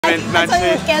meant I thought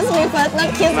you kiss me first, not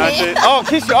kiss me. Oh,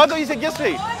 kiss you. I thought you said kiss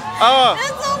me. Oh,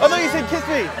 I thought you said kiss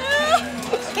me.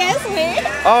 Kiss me?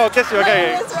 Oh, kiss you.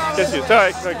 Okay, kiss you.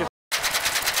 Sorry, kiss you.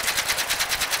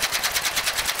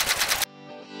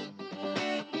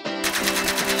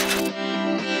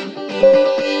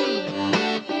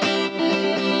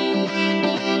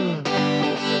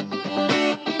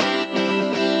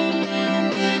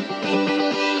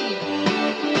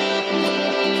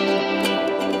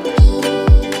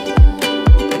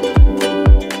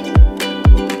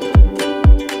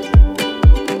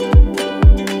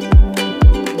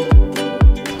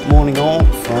 Morning all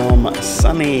from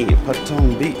sunny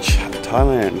Patong Beach,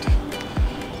 Thailand.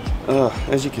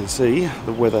 As you can see,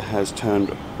 the weather has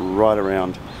turned right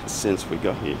around since we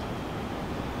got here.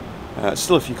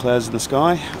 Still a few clouds in the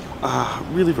sky.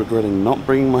 Really regretting not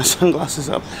bringing my sunglasses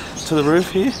up to the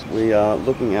roof here. We are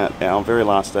looking at our very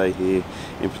last day here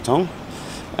in Patong.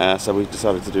 So we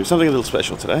decided to do something a little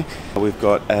special today. We've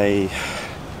got a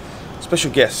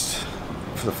special guest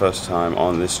for the first time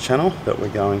on this channel that we're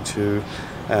going to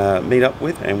meet up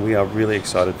with, and we are really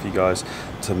excited for you guys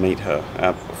to meet her.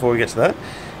 Before we get to that,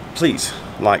 please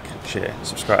like, share,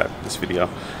 subscribe this video,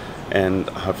 and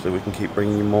hopefully we can keep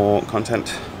bringing you more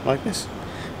content like this.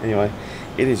 Anyway,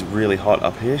 it is really hot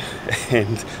up here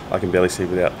and I can barely see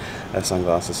without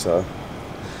sunglasses, so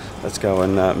let's go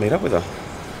and meet up with her.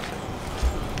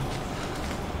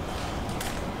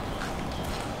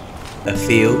 A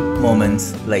few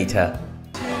moments later.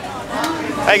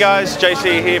 Hey guys,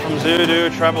 JC here from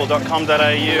zoodotravel.com.au.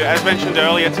 As mentioned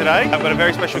earlier today, I've got a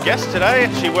very special guest today.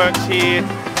 She works here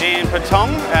in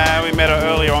Patong. We met her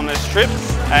earlier on this trip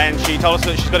and she told us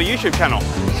that she's got a YouTube channel.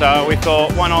 So we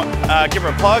thought, why not give her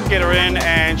a plug, get her in,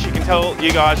 and she can tell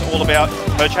you guys all about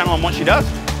her channel and what she does.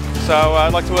 So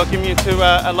I'd like to welcome you to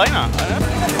Elena.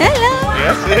 Hello!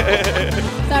 Yes.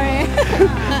 Sorry.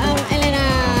 I'm Elena.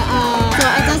 So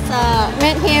I just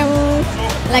met him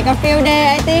like a few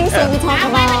days, I think. So we talk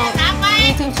about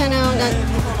YouTube channel that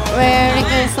where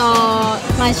Ricky saw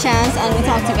my chance and we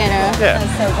talked together. Yeah.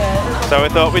 That's so good. So we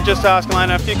thought we'd just ask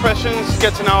Elena a few questions,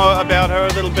 get to know about her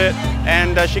a little bit,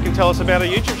 and she can tell us about her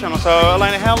YouTube channel. So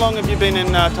Elena, how long have you been in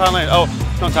Thailand? Oh,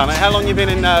 not Thailand. How long have you been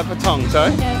in Patong?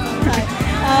 Sorry.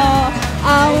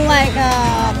 Like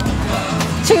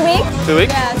 3 weeks. 2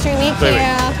 weeks? Yeah, 3 weeks 3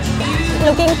 here.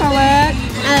 Looking for work,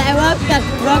 and I work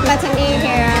bartending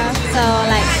here, so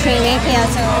like 3 weeks here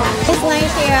too. It's nice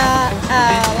here,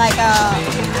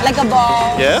 like a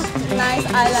ball. Yeah. Nice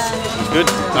island. Good,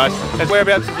 nice. And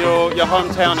whereabouts is your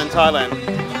hometown in Thailand?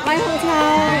 My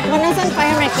hometown,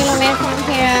 1,500 kilometers from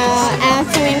here,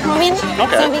 Suay province.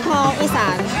 Okay. So we call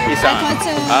Isan. Isan. I go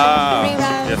to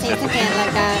River, yes, yes.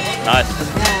 like that. Nice.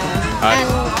 Yeah. Nice.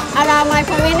 And around my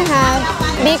province have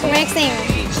big racing.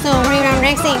 So rerun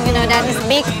racing, you know, that is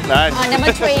big. Nice.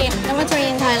 Number three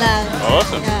in Thailand.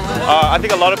 Awesome. Yeah. I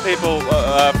think a lot of people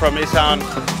from Isan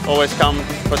always come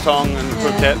Patong and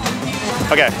Phuket.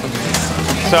 Okay.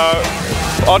 So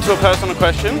on to a personal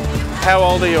question. How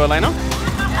old are you, Elena?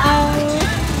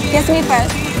 Kiss me first.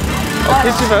 Oh,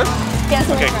 kiss you first? Kiss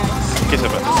me Okay. first. Kiss her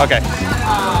first. Okay.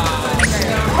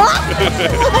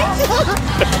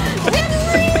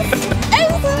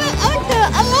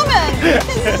 I love it.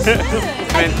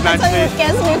 I thought you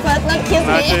kiss me first, not kiss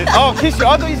me. Oh, kiss you. I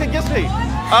thought you said kiss me.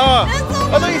 Oh,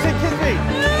 I thought you said kiss me.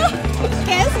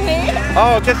 Kiss me?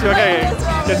 Oh, kiss you. Okay.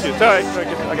 Kiss you. Sorry. Kiss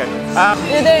you. Okay.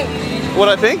 You think? What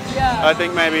I think? Yeah. I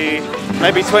think maybe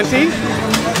 20. 20?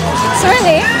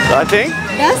 I think.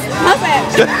 Yes,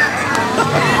 perfect.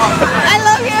 I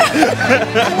love you.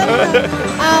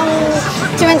 I love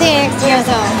you. 28 years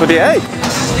old. 28.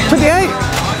 28.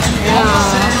 Yeah.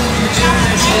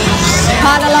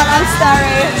 Heard a lot of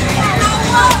story.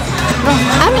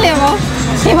 Unbelievable.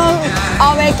 People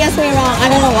always guess me wrong. I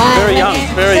don't know why. Very young.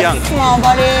 Very young. Small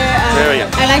body. Very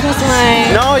young. I like to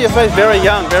smile. No, your face very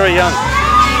young. Very young.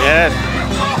 Yes.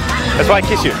 That's why I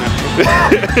kiss you.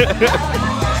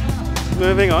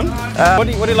 Moving on. What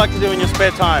do you like to do in your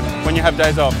spare time when you have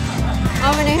days off?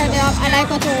 When I have job, I like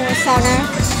go to sauna.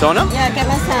 Sauna? Yeah, get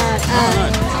massage.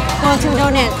 Go to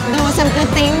donate, do some good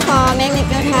thing for make me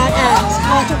good heart, and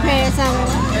go to pay some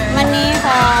money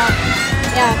for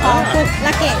good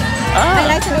lucky. I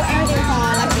like to do everything for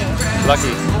lucky.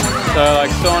 Lucky. So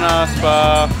like sauna,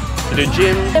 spa, you do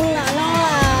gym? No,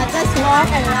 just walk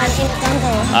and run in the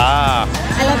jungle.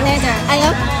 I love nature. I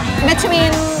love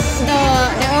between the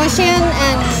ocean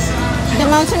and the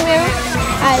mountain view.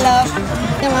 I love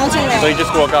the mountain view. So you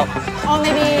just walk up? Or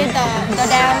maybe the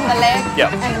dam, the lake,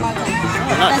 and the mountain.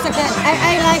 Nice. That's a good.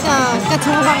 I like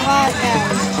Katu Bangwat.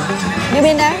 You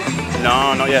been there?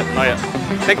 No, not yet. Not yet.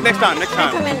 Next time.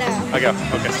 Recommender. Okay.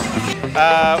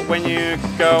 When you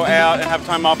go out and have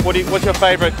time off, what's your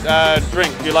favorite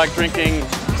drink? Do you like drinking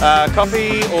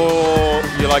coffee, or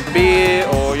you like beer,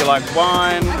 or you like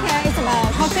wine? Okay, it's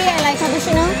about coffee. I like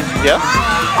cappuccino. Yeah?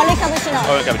 Only cappuccino.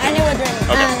 Only cappuccino. I never drink.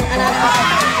 Okay.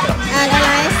 And I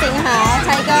like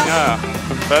tiger. Yeah.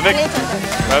 Perfect.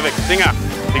 Perfect. Singer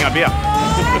beer.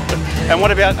 And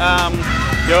what about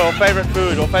your favorite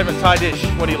food or favorite Thai dish?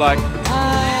 What do you like?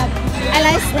 I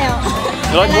like snail.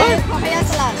 You like what? Papaya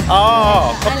salad.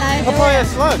 Oh, I like papaya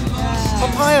slug.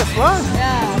 Papaya slug.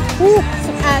 Yeah. Ooh.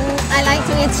 And I like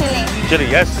to eat chili. Chili,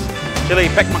 yes. Chili,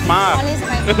 pek mak ma. Only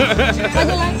spicy. What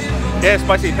do you like? Yeah,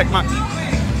 spicy, pek mak.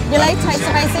 You like Thai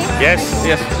spicy? Yes.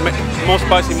 More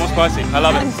spicy. I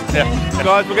love it. Yeah.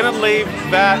 Guys, we're going to leave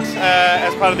that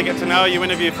as part of the Get to Know You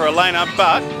interview for Elena,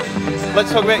 but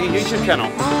let's talk about your YouTube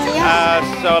channel.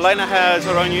 So Elena has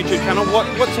her own YouTube channel.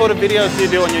 What sort of videos do you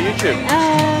do on your YouTube?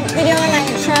 Video like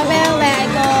travel, where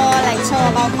I go like show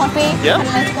about coffee. Yeah. And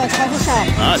let's go to coffee shop.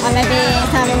 Nice. Or maybe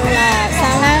some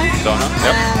sauna. Sauna,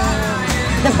 yep.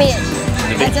 The beach.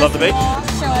 The beach, love the beach.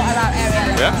 Show around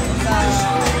area. Yeah. So,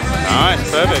 Nice,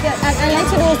 perfect. and I like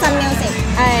to do some music.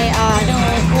 I do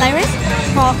lyrics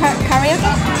for karaoke.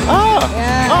 Oh,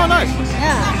 Yeah. oh, nice.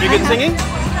 Yeah. You good singing?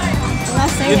 Not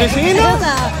singing. You do singing I now?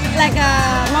 do like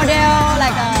a model,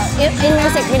 like in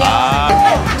music video.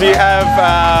 Do you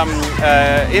have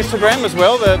Instagram as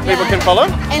well that people can follow?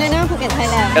 Elena Phuket,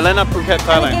 Thailand. Elena Phuket,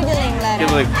 Thailand. I'll give the link later. Give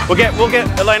the link. We'll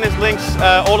get Elena's links,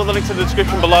 all of the links in the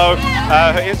description below.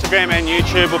 Her Instagram and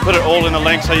YouTube, we'll put it all in the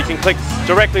link so you can click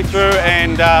directly through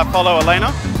and follow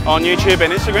Elena on YouTube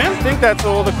and Instagram. I think that's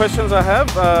all the questions I have.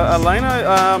 Elena,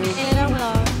 Elena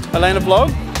vlog. Elena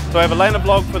Vlog. So I have Elena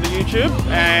Vlog for the YouTube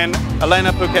and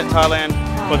Elena Phuket, Thailand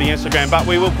for the Instagram. But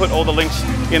we will put all the links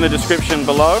in the description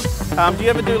below. Do you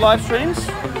ever do live streams?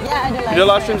 Yeah, I do You do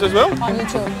live streams as well? on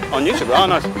YouTube. On YouTube, oh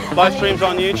nice. Live streams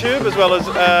on YouTube as well as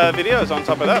videos on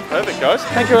top of that. Perfect, guys.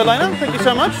 Thank you, Elena. Thank you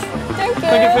so much. Thank you.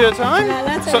 Thank you for your time.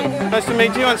 Yeah, nice to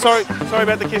meet you. And sorry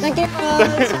about the kiss. Thank you.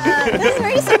 That's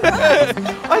very surprised.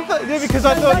 Because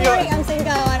I thought Don't you worry, I'm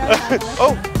single. I don't have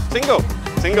Oh, single.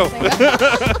 I don't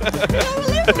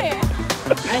believe it.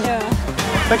 I do.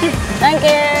 Thank you. Thank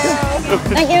you.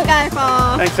 Thank you guys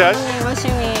for Thanks, guys.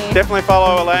 watching me. Definitely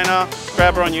follow Elena.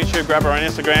 Grab her on YouTube, grab her on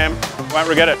Instagram. Won't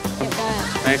regret it. Keep going.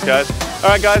 Thanks, guys.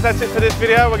 All right, guys, that's it for this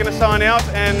video. We're going to sign out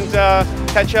and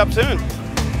catch you up soon.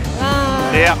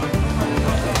 Bye. Yeah.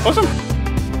 Awesome.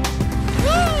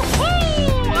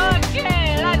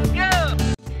 Okay, let's go.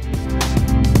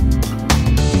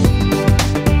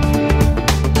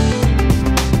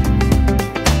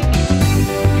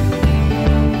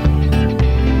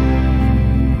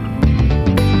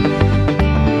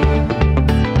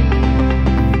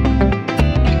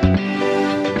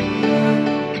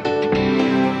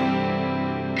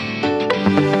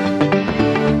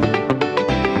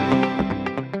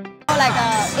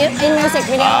 In music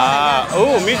video.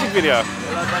 Oh, music video.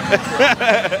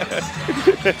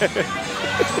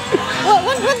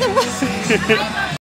 What the?